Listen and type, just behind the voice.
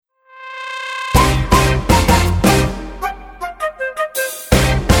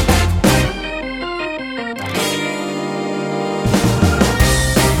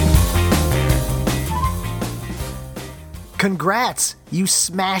Congrats! You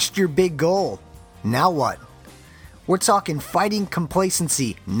smashed your big goal. Now what? We're talking fighting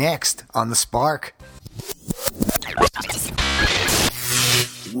complacency next on The Spark.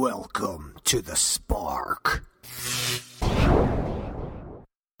 Welcome to The Spark.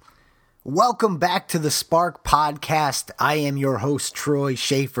 Welcome back to The Spark Podcast. I am your host, Troy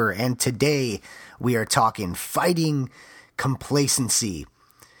Schaefer, and today we are talking fighting complacency.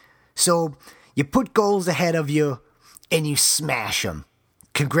 So, you put goals ahead of you, and you smash them.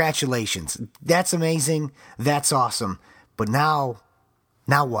 Congratulations. That's amazing. That's awesome. But now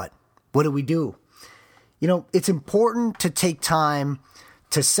what? What do we do? You know, it's important to take time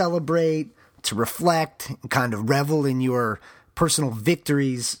to celebrate, to reflect, and kind of revel in your personal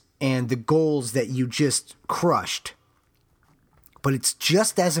victories and the goals that you just crushed. But it's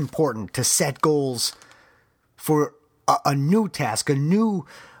just as important to set goals for a new task, a new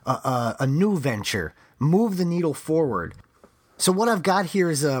venture. Move the needle forward. So what I've got here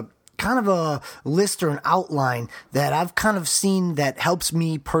is a kind of a list or an outline that I've kind of seen that helps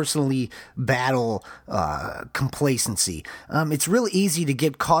me personally battle complacency. It's really easy to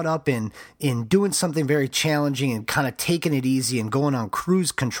get caught up in doing something very challenging and kind of taking it easy and going on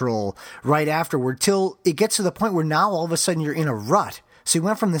cruise control right afterward till it gets to the point where now all of a sudden you're in a rut. So you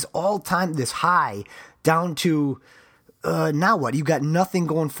went from this this high down to now what? You got nothing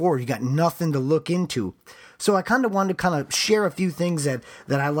going forward. You got nothing to look into. So I kind of wanted to kind of share a few things that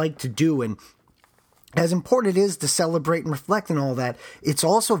I like to do. And as important it is to celebrate and reflect and all that, it's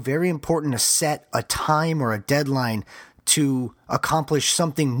also very important to set a time or a deadline to accomplish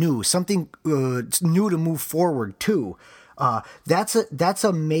something new to move forward to. That's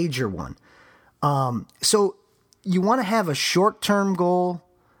a major one. So you want to have a short-term goal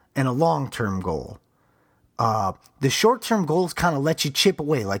and a long-term goal. The short-term goals kind of let you chip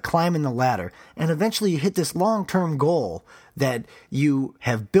away, like climbing the ladder, and eventually you hit this long-term goal that you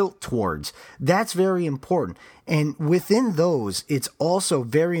have built towards. That's very important. And within those, it's also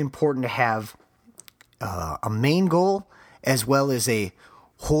very important to have a main goal as well as a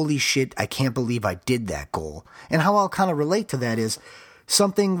holy shit, I can't believe I did that goal. And how I'll kind of relate to that is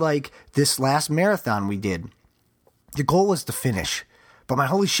something like this last marathon we did. The goal was to finish, but my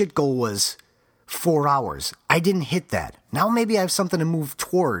holy shit goal was 4 hours. I didn't hit that. Now maybe I have something to move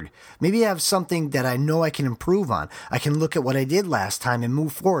toward. Maybe I have something that I know I can improve on. I can look at what I did last time and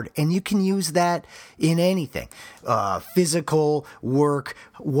move forward. And you can use that in anything. Physical, work,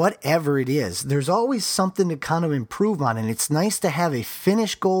 whatever it is. There's always something to kind of improve on. And it's nice to have a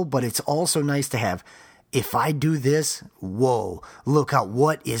finish goal, but it's also nice to have, if I do this, whoa, look at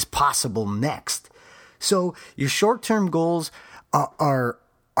what is possible next. So your short-term goals are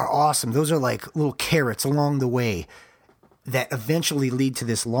awesome. Those are like little carrots along the way that eventually lead to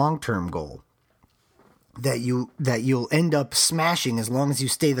this long-term goal that you'll end up smashing as long as you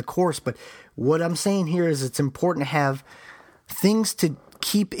stay the course. But what I'm saying here is it's important to have things to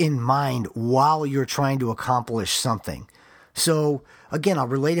keep in mind while you're trying to accomplish something. So again, I'll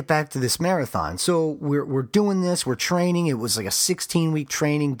relate it back to this marathon. So we're doing this, we're training. It was like a 16-week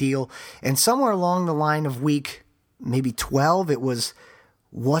training deal. And somewhere along the line of week maybe 12, it was,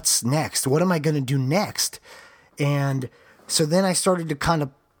 what's next? What am I going to do next? And so then I started to kind of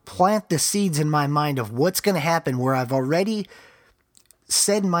plant the seeds in my mind of what's going to happen where I've already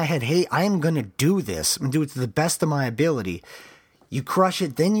said in my head, hey, I am going to do this. I'm going to do it to the best of my ability. You crush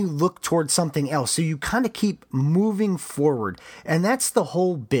it, then you look towards something else. So you kind of keep moving forward. And that's the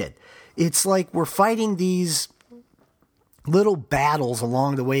whole bit. It's like we're fighting these little battles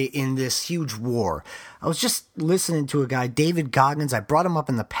along the way in this huge war. I was just listening to a guy, David Goggins. I brought him up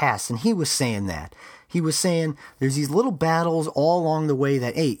in the past, and he was saying that. He was saying there's these little battles all along the way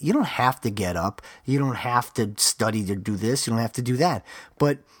that, hey, you don't have to get up. You don't have to study to do this. You don't have to do that.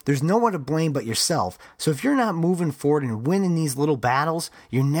 But there's no one to blame but yourself. So if you're not moving forward and winning these little battles,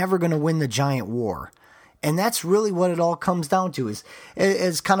 you're never going to win the giant war. And that's really what it all comes down to, is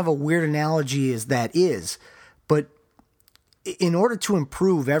as kind of a weird analogy as that is. But in order to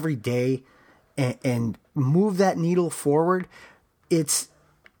improve every day and move that needle forward, it's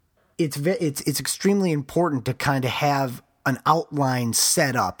extremely important to kind of have an outline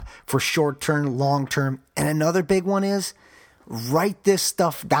set up for short term, long term. And another big one is write this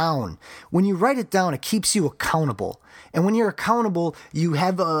stuff down. When you write it down, it keeps you accountable. And when you're accountable, you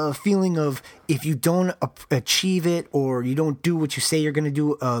have a feeling of, if you don't achieve it or you don't do what you say you're going to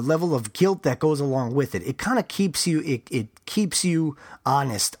do, a level of guilt that goes along with it. It kind of keeps you, it keeps you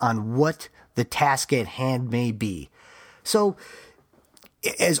honest on what the task at hand may be. So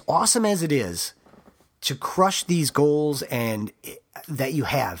as awesome as it is to crush these goals and that you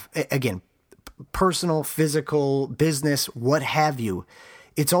have, again, personal, physical, business, what have you,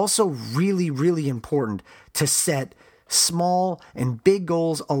 it's also really, really important to set small and big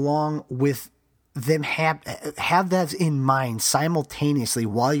goals along with them. Have that in mind simultaneously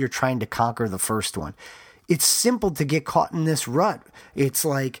while you're trying to conquer the first one. It's simple to get caught in this rut. It's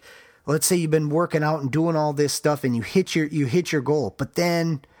like, let's say you've been working out and doing all this stuff and you hit your goal, but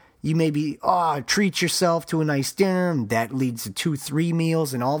then you maybe treat yourself to a nice dinner, and that leads to 2-3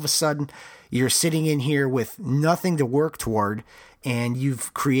 meals, and all of a sudden you're sitting in here with nothing to work toward, and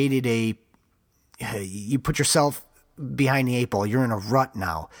you've created you put yourself behind the 8 ball. You're in a rut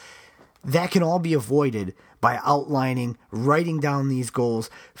now. That can all be avoided by outlining, writing down these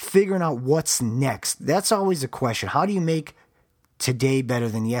goals, figuring out what's next. That's always a question. How do you make today better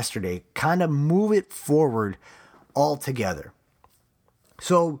than yesterday? Kind of move it forward altogether.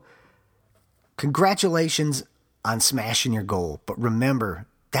 So, congratulations on smashing your goal. But remember,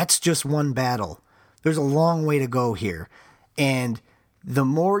 that's just one battle. There's a long way to go here. And the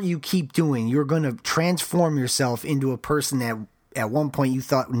more you keep doing, you're going to transform yourself into a person that at one point you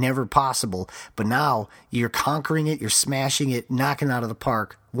thought never possible. But now you're conquering it, you're smashing it, knocking it out of the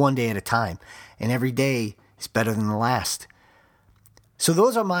park one day at a time. And every day is better than the last. So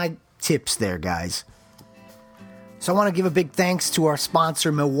those are my tips there, guys. So I want to give a big thanks to our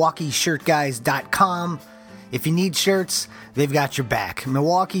sponsor, MilwaukeeShirtGuys.com. If you need shirts, they've got your back.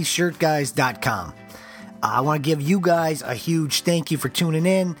 MilwaukeeShirtGuys.com. I want to give you guys a huge thank you for tuning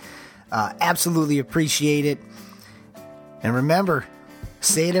in. Absolutely appreciate it. And remember,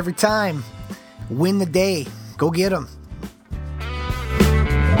 say it every time. Win the day. Go get 'em.